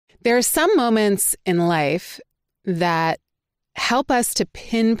There are some moments in life that help us to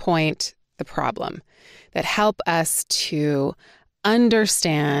pinpoint the problem, that help us to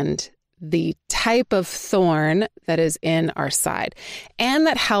understand the type of thorn that is in our side, and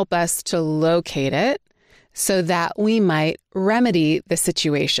that help us to locate it so that we might remedy the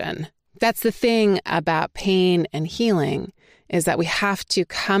situation. That's the thing about pain and healing, is that we have to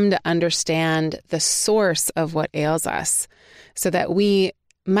come to understand the source of what ails us so that we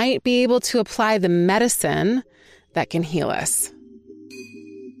might be able to apply the medicine that can heal us.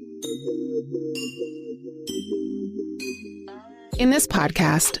 In this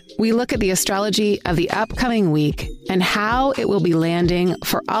podcast, we look at the astrology of the upcoming week and how it will be landing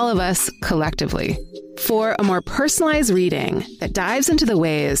for all of us collectively. For a more personalized reading that dives into the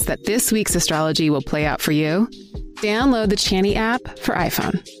ways that this week's astrology will play out for you, download the Chani app for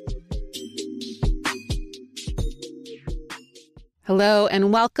iPhone. Hello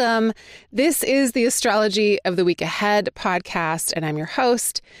and welcome. This is the Astrology of the Week Ahead podcast, and I'm your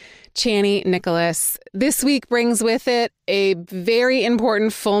host, Chani Nicholas. This week brings with it a very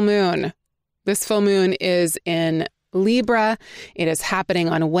important full moon. This full moon is in Libra. It is happening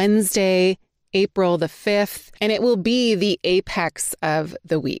on Wednesday, April the 5th, and it will be the apex of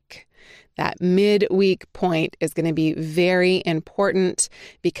the week. That midweek point is going to be very important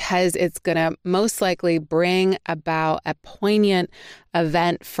because it's going to most likely bring about a poignant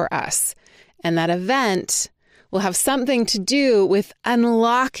event for us. And that event will have something to do with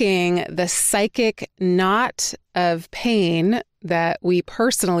unlocking the psychic knot of pain that we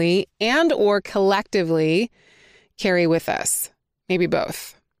personally and or collectively carry with us. Maybe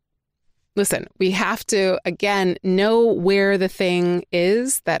both. Listen, we have to, again, know where the thing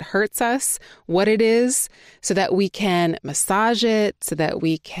is that hurts us, what it is, so that we can massage it, so that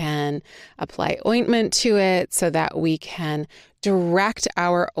we can apply ointment to it, so that we can direct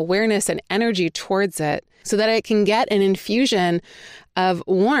our awareness and energy towards it, so that it can get an infusion of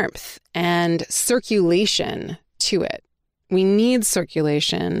warmth and circulation to it. We need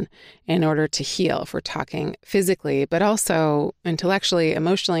circulation in order to heal, if we're talking physically, but also intellectually,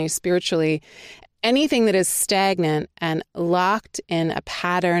 emotionally, spiritually. Anything that is stagnant and locked in a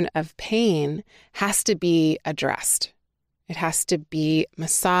pattern of pain has to be addressed. It has to be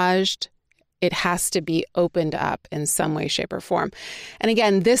massaged. It has to be opened up in some way, shape, or form. And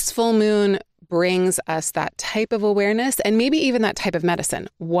again, this full moon brings us that type of awareness and maybe even that type of medicine.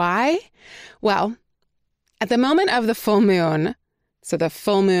 Why? Well, at the moment of the full moon, so the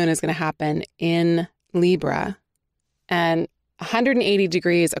full moon is going to happen in Libra, and 180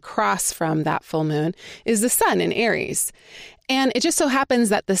 degrees across from that full moon is the sun in Aries. And it just so happens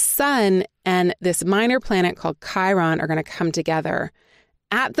that the sun and this minor planet called Chiron are going to come together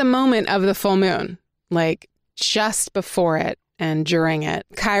at the moment of the full moon, like just before it and during it.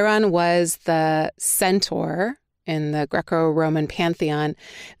 Chiron was the centaur in the Greco-Roman pantheon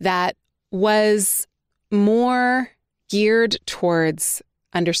that was more geared towards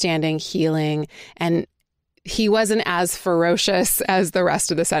understanding, healing, and he wasn't as ferocious as the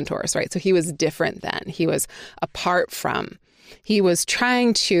rest of the centaurs, right? So he was different then. He was apart from. He was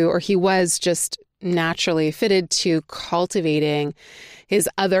trying to, or he was just naturally fitted to cultivating his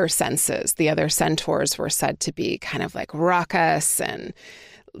other senses. The other centaurs were said to be kind of like raucous, and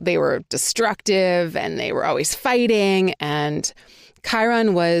they were destructive, and they were always fighting. And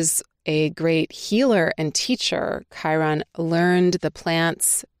Chiron was a great healer and teacher. Chiron learned the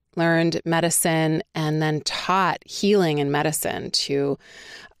plants, learned medicine, and then taught healing and medicine to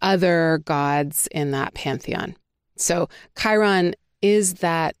other gods in that pantheon. So Chiron is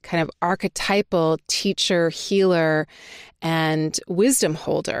that kind of archetypal teacher, healer, and wisdom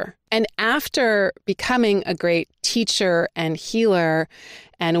holder. And after becoming a great teacher and healer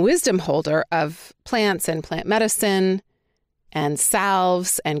and wisdom holder of plants and plant medicine and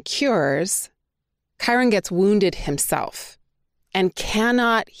salves and cures, Chiron gets wounded himself and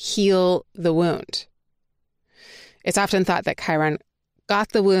cannot heal the wound. It's often thought that Chiron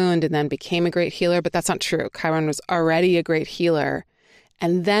got the wound and then became a great healer, but that's not true. Chiron was already a great healer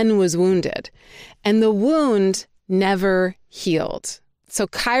and then was wounded. And the wound never healed. So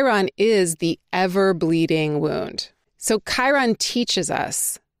Chiron is the ever-bleeding wound. So Chiron teaches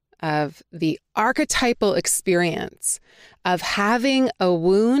us of the archetypal experience of having a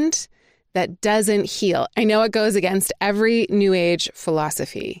wound that doesn't heal. I know it goes against every New Age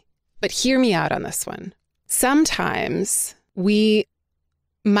philosophy, but hear me out on this one. Sometimes we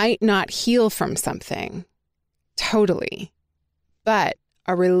might not heal from something totally, but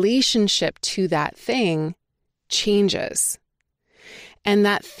a relationship to that thing changes. And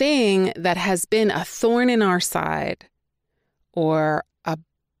that thing that has been a thorn in our side or a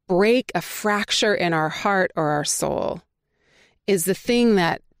break a fracture in our heart or our soul is the thing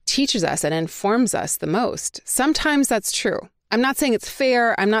that teaches us and informs us the most. Sometimes that's true. I'm not saying it's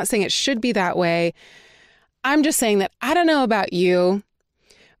fair. I'm not saying it should be that way. I'm just saying that I don't know about you,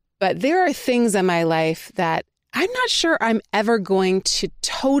 but there are things in my life that I'm not sure I'm ever going to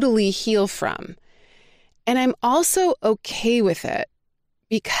totally heal from. And I'm also okay with it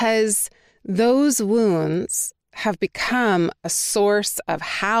because those wounds have become a source of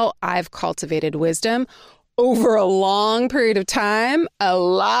how I've cultivated wisdom over a long period of time, a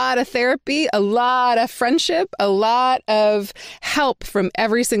lot of therapy, a lot of friendship, a lot of help from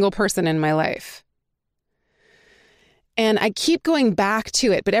every single person in my life. And I keep going back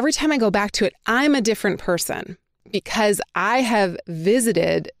to it, but every time I go back to it, I'm a different person because I have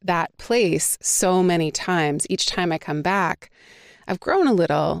visited that place so many times. Each time I come back, I've grown a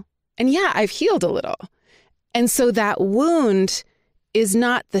little, and yeah, I've healed a little. And so that wound is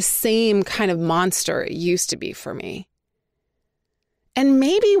not the same kind of monster it used to be for me. And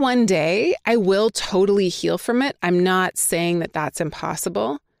maybe one day I will totally heal from it. I'm not saying that that's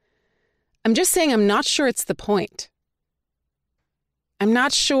impossible. I'm just saying I'm not sure it's the point. I'm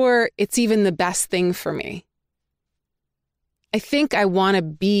not sure it's even the best thing for me. I think I want to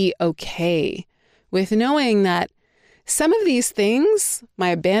be okay with knowing that some of these things, my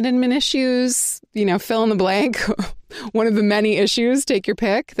abandonment issues, fill in the blank, one of the many issues, take your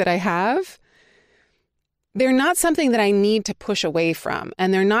pick, that I have, they're not something that I need to push away from,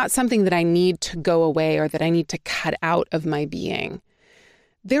 and they're not something that I need to go away or that I need to cut out of my being.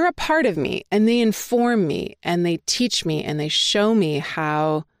 They're a part of me, and they inform me, and they teach me, and they show me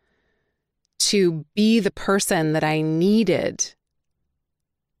how to be the person that I needed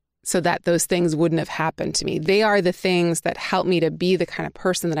so that those things wouldn't have happened to me. They are the things that help me to be the kind of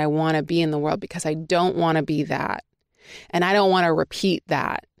person that I want to be in the world, because I don't want to be that. And I don't want to repeat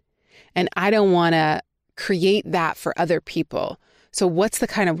that. And I don't want to create that for other people. So what's the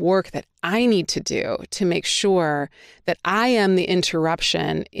kind of work that I need to do to make sure that I am the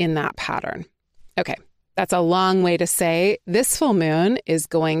interruption in that pattern? Okay. That's a long way to say this full moon is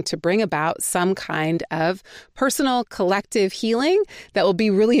going to bring about some kind of personal collective healing that will be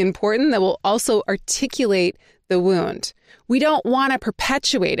really important, that will also articulate the wound. We don't want to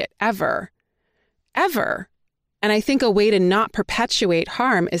perpetuate it ever. And I think a way to not perpetuate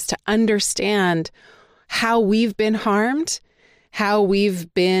harm is to understand how we've been harmed, how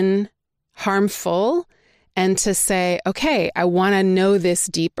we've been harmful, and to say, okay, I want to know this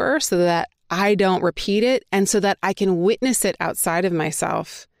deeper so that I don't repeat it, and so that I can witness it outside of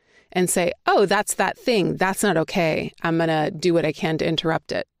myself and say, oh, that's that thing. That's not okay. I'm going to do what I can to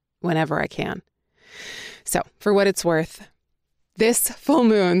interrupt it whenever I can. So for what it's worth, this full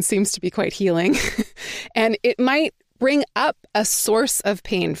moon seems to be quite healing, and it might bring up a source of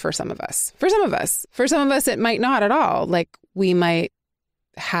pain for some of us. For some of us, it might not at all. Like we might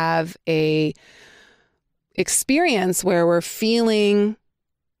have a experience where we're feeling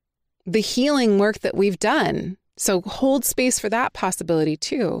the healing work that we've done. So hold space for that possibility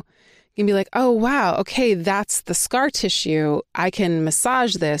too. You can be like, oh, wow, okay, that's the scar tissue. I can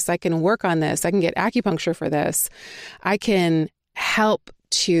massage this. I can work on this. I can get acupuncture for this. I can help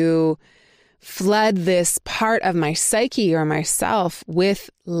to flood this part of my psyche or myself with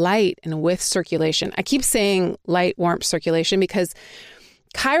light and with circulation. I keep saying light, warmth, circulation because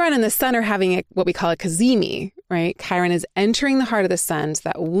Chiron and the sun are having what we call a cazimi, right? Chiron is entering the heart of the sun. So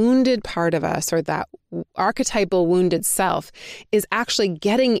that wounded part of us, or that archetypal wounded self, is actually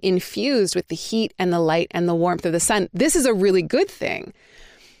getting infused with the heat and the light and the warmth of the sun. This is a really good thing.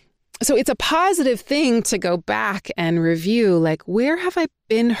 So it's a positive thing to go back and review, like, where have I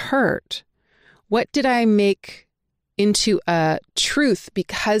been hurt? What did I make into a truth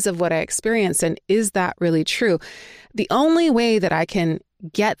because of what I experienced? And is that really true? The only way that I can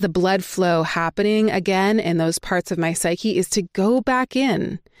get the blood flow happening again in those parts of my psyche is to go back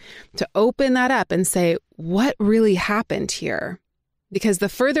in, to open that up and say, what really happened here? Because the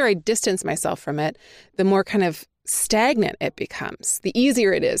further I distance myself from it, the more kind of stagnant it becomes, the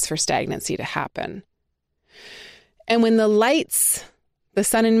easier it is for stagnancy to happen. And when the lights, the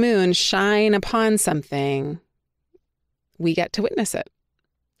sun and moon, shine upon something, we get to witness it.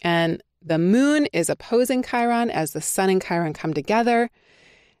 And the moon is opposing Chiron as the sun and Chiron come together.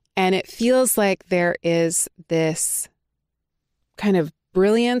 And it feels like there is this kind of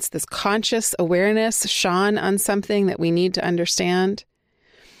brilliance, this conscious awareness shone on something that we need to understand.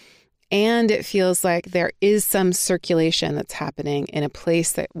 And it feels like there is some circulation that's happening in a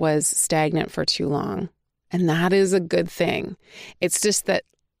place that was stagnant for too long. And that is a good thing. It's just that,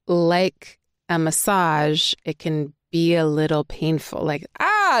 like a massage, it can be a little painful. Like,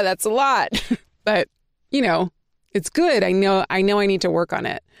 that's a lot. But, it's good. I know I need to work on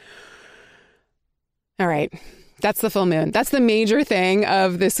it. All right. That's the full moon. That's the major thing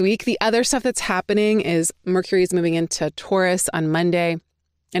of this week. The other stuff that's happening is Mercury is moving into Taurus on Monday,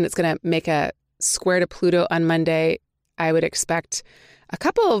 and it's going to make a square to Pluto on Monday. I would expect a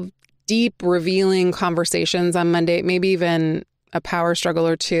couple of deep, revealing conversations on Monday, maybe even a power struggle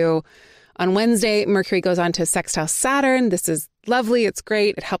or two. On Wednesday, Mercury goes on to sextile Saturn. This is lovely. It's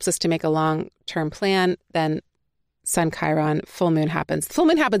great. It helps us to make a long-term plan. Then Sun Chiron, full moon happens. Full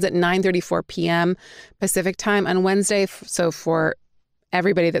moon happens at 9:34 p.m. Pacific time on Wednesday. So for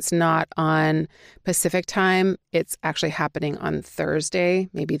everybody that's not on Pacific time, it's actually happening on Thursday,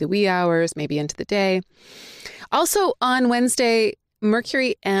 maybe the wee hours, maybe into the day. Also on Wednesday,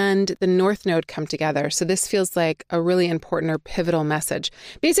 Mercury and the North Node come together. So this feels like a really important or pivotal message.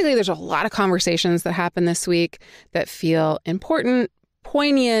 Basically, there's a lot of conversations that happen this week that feel important,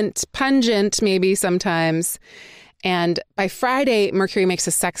 poignant, pungent, maybe sometimes. And by Friday, Mercury makes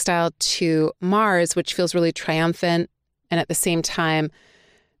a sextile to Mars, which feels really triumphant. And at the same time,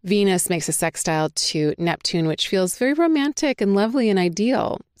 Venus makes a sextile to Neptune, which feels very romantic and lovely and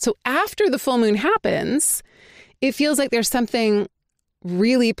ideal. So after the full moon happens, it feels like there's something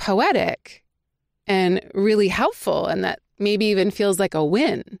really poetic and really helpful, and that maybe even feels like a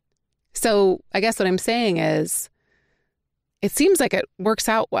win. So I guess what I'm saying is, it seems like it works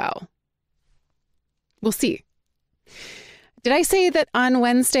out well. We'll see. Did I say that on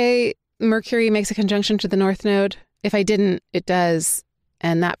Wednesday, Mercury makes a conjunction to the North Node? If I didn't, it does.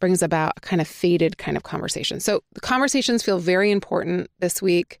 And that brings about a kind of fated kind of conversation. So the conversations feel very important this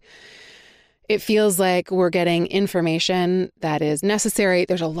week. It feels like we're getting information that is necessary.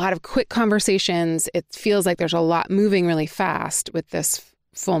 There's a lot of quick conversations. It feels like there's a lot moving really fast with this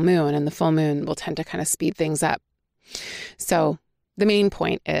full moon, and the full moon will tend to kind of speed things up. So the main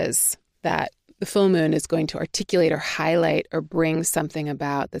point is that the full moon is going to articulate or highlight or bring something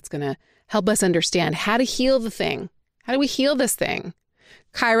about that's going to help us understand how to heal the thing. How do we heal this thing?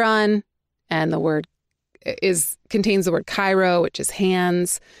 Chiron, and the word contains the word chiro, which is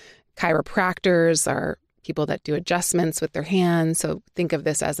hands. Chiropractors are people that do adjustments with their hands. So think of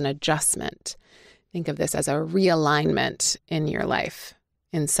this as an adjustment. Think of this as a realignment in your life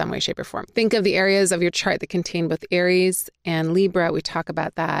in some way, shape, or form. Think of the areas of your chart that contain both Aries and Libra. We talk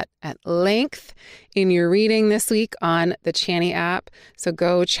about that at length in your reading this week on the Chani app. So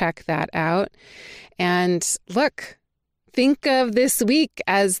go check that out. And look, think of this week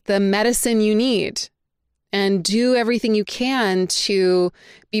as the medicine you need, and do everything you can to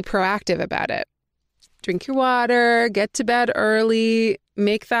be proactive about it. Drink your water, get to bed early,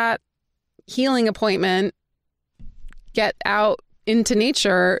 make that healing appointment, get out into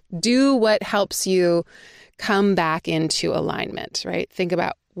nature, do what helps you come back into alignment, right? Think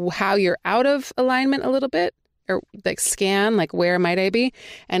about how you're out of alignment a little bit, or like scan, like where might I be?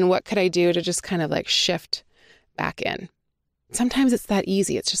 And what could I do to just kind of like shift back in? Sometimes it's that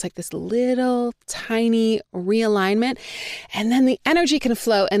easy. It's just like this little tiny realignment, and then the energy can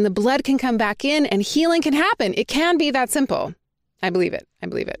flow and the blood can come back in and healing can happen. It can be that simple. I believe it. I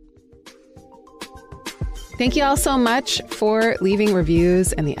believe it. Thank you all so much for leaving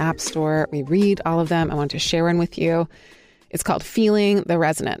reviews in the App Store. We read all of them. I want to share one with you. It's called Feeling the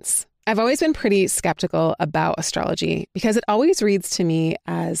Resonance. I've always been pretty skeptical about astrology because it always reads to me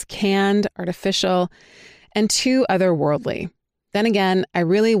as canned, artificial, and too otherworldly. Then again, I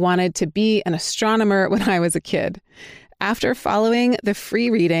really wanted to be an astronomer when I was a kid. After following the free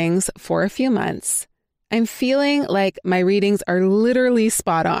readings for a few months, I'm feeling like my readings are literally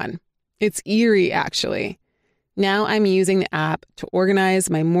spot on. It's eerie, actually. Now I'm using the app to organize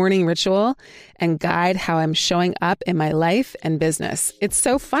my morning ritual and guide how I'm showing up in my life and business. It's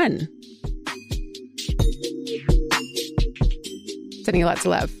so fun. Sending you lots of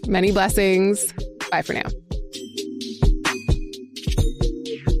love. Many blessings. Bye for now.